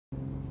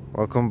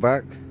Welcome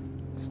back,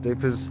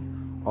 Steeper's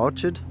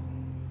Orchard.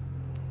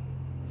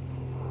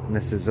 And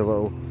this is the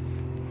little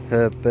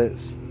herb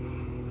bits.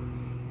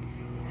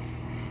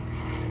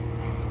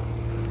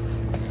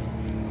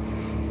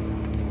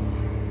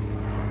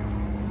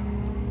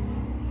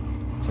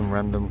 Some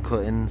random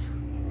cuttings.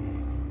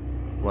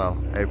 Well,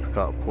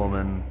 apricot, plum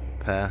and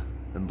pear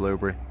and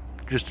blueberry.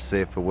 Just to see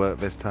if it worked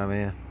this time of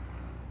year.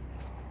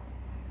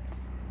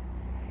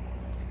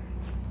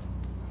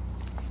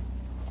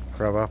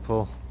 Crab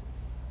apple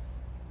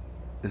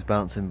is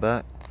bouncing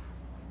back.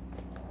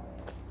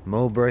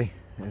 Mulberry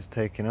is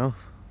taking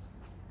off.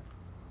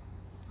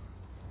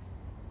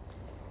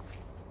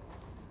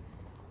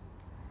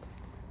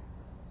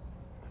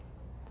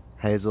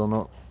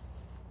 Hazelnut.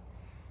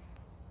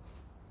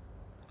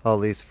 All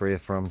these three are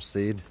from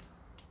seed.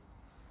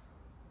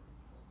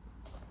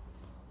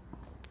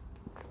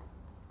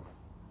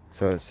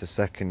 So it's the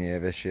second year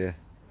this year.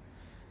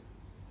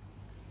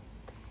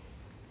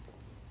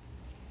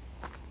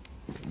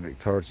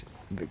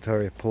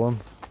 Victoria plum.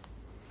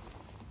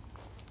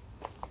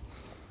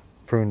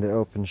 Pruned it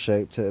up and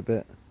shaped it a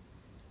bit.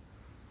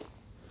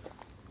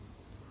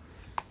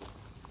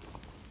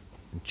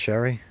 And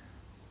cherry.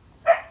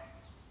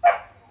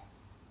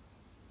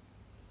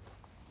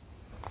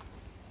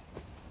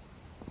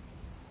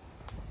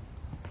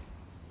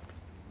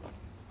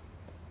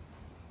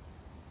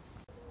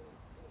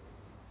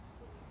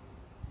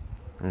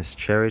 And this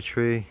cherry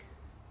tree.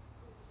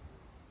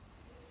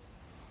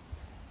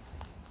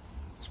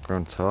 It's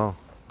grown tall.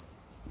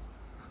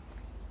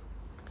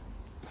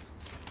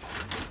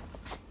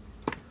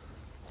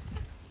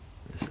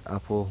 This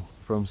apple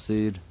from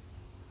seed.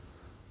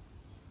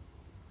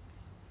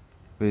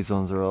 These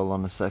ones are all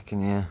on the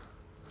second year.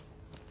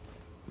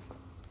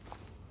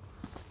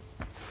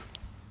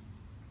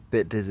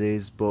 Bit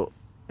diseased, but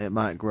it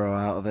might grow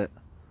out of it.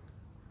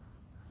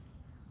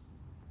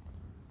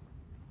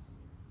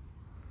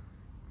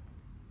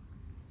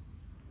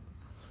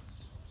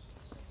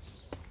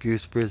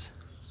 Gooseberries.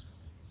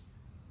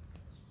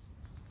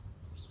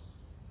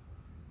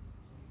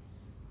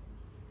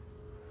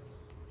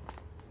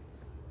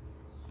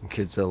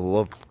 Kids will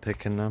love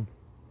picking them.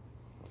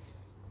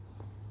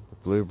 The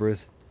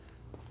blueberries.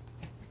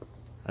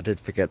 I did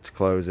forget to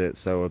close it,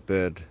 so a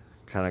bird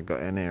kind of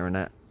got in here and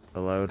ate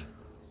a load.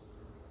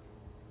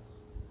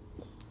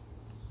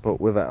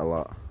 But we've ate a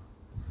lot.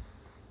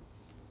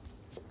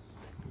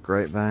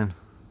 Grapevine.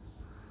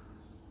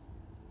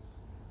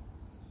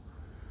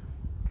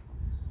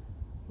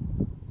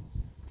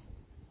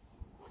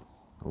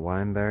 A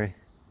wineberry.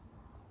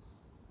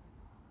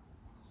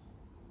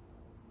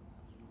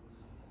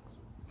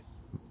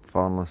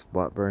 Thornless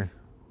blackberry.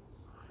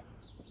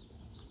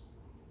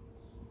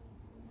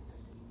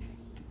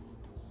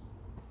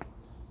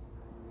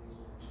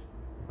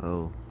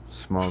 Oh,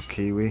 small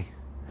kiwi.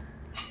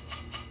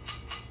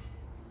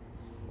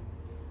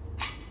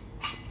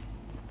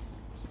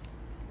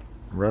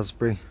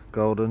 Raspberry,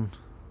 golden.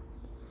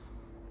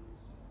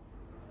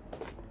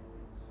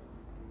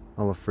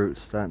 All the fruit's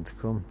starting to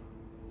come.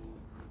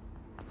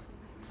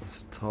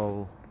 It's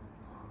tall.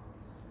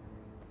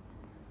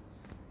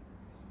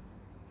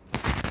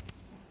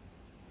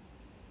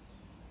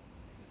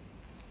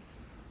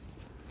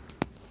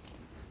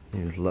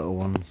 These little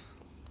ones.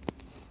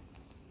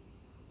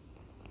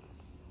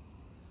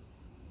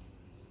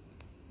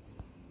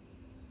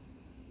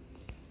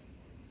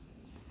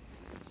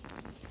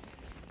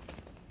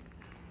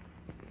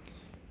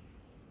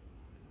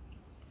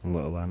 A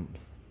little ant.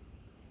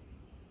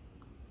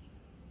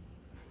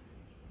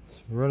 It's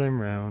running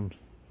round.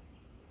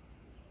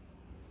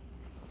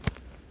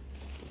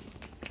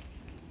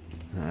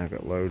 I've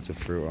got loads of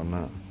fruit on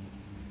that.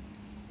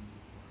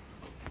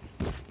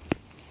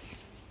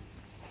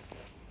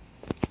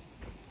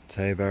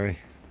 Tayberry,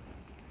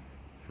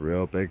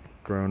 real big,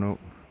 grown up,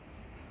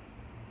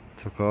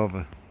 took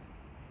over.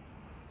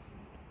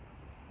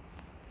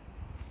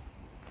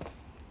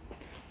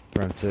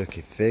 Brown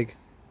turkey fig.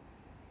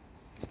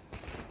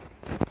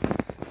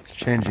 It's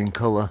changing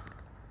colour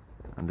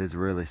and is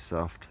really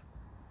soft.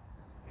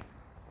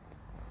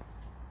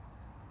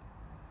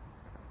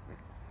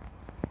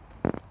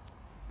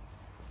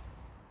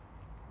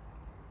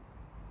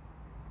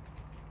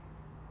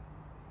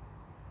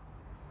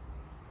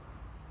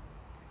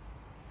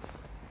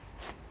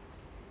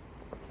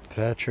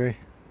 Pear tree.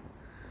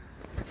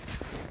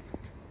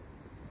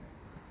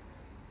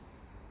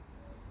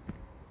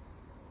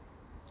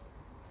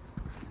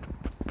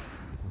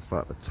 Looks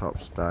like the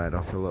top's died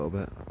off a little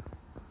bit.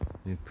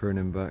 Need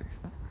pruning back.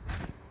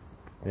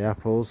 The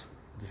apples,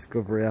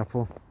 Discovery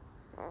apple,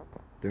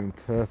 doing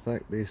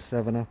perfect. These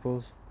 7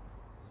 apples.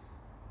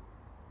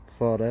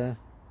 4 there.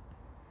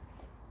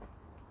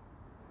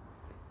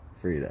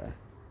 3 there.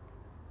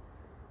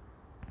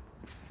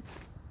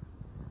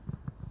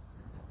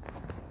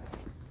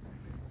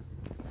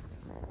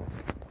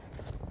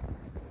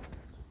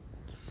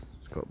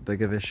 Got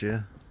bigger this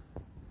year.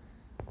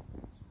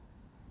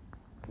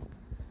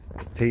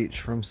 Peach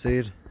from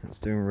seed, it's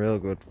doing real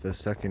good for the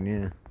second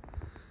year.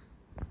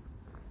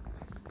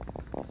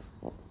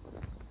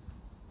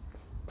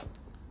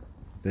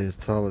 be as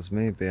tall as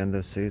me by end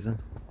of season.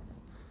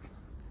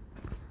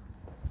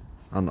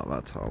 I'm not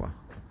that taller,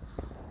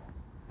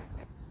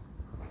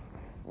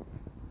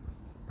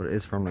 but it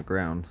is from the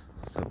ground,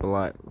 so it'll be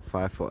like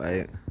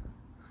 5'8".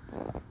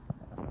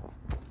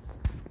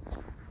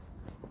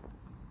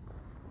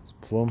 It's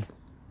plum,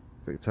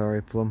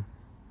 Victoria plum.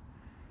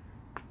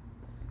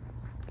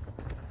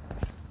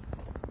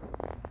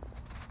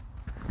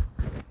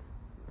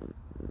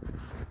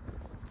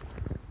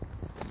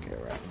 Get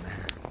around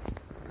there.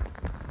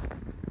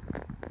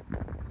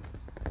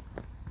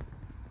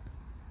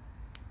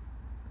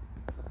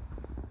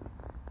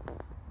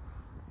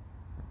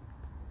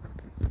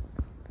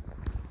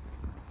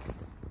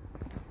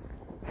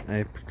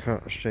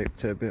 Apricot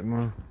shaped it a bit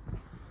more.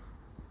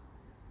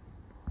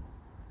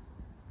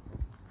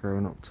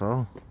 Growing up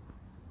tall.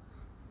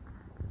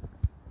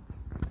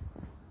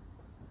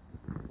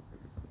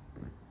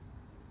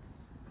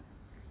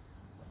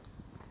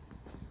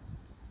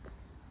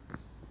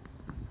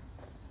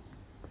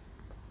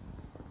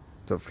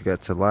 Don't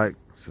forget to like,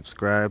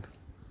 subscribe,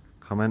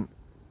 comment.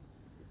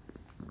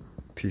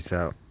 Peace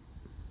out.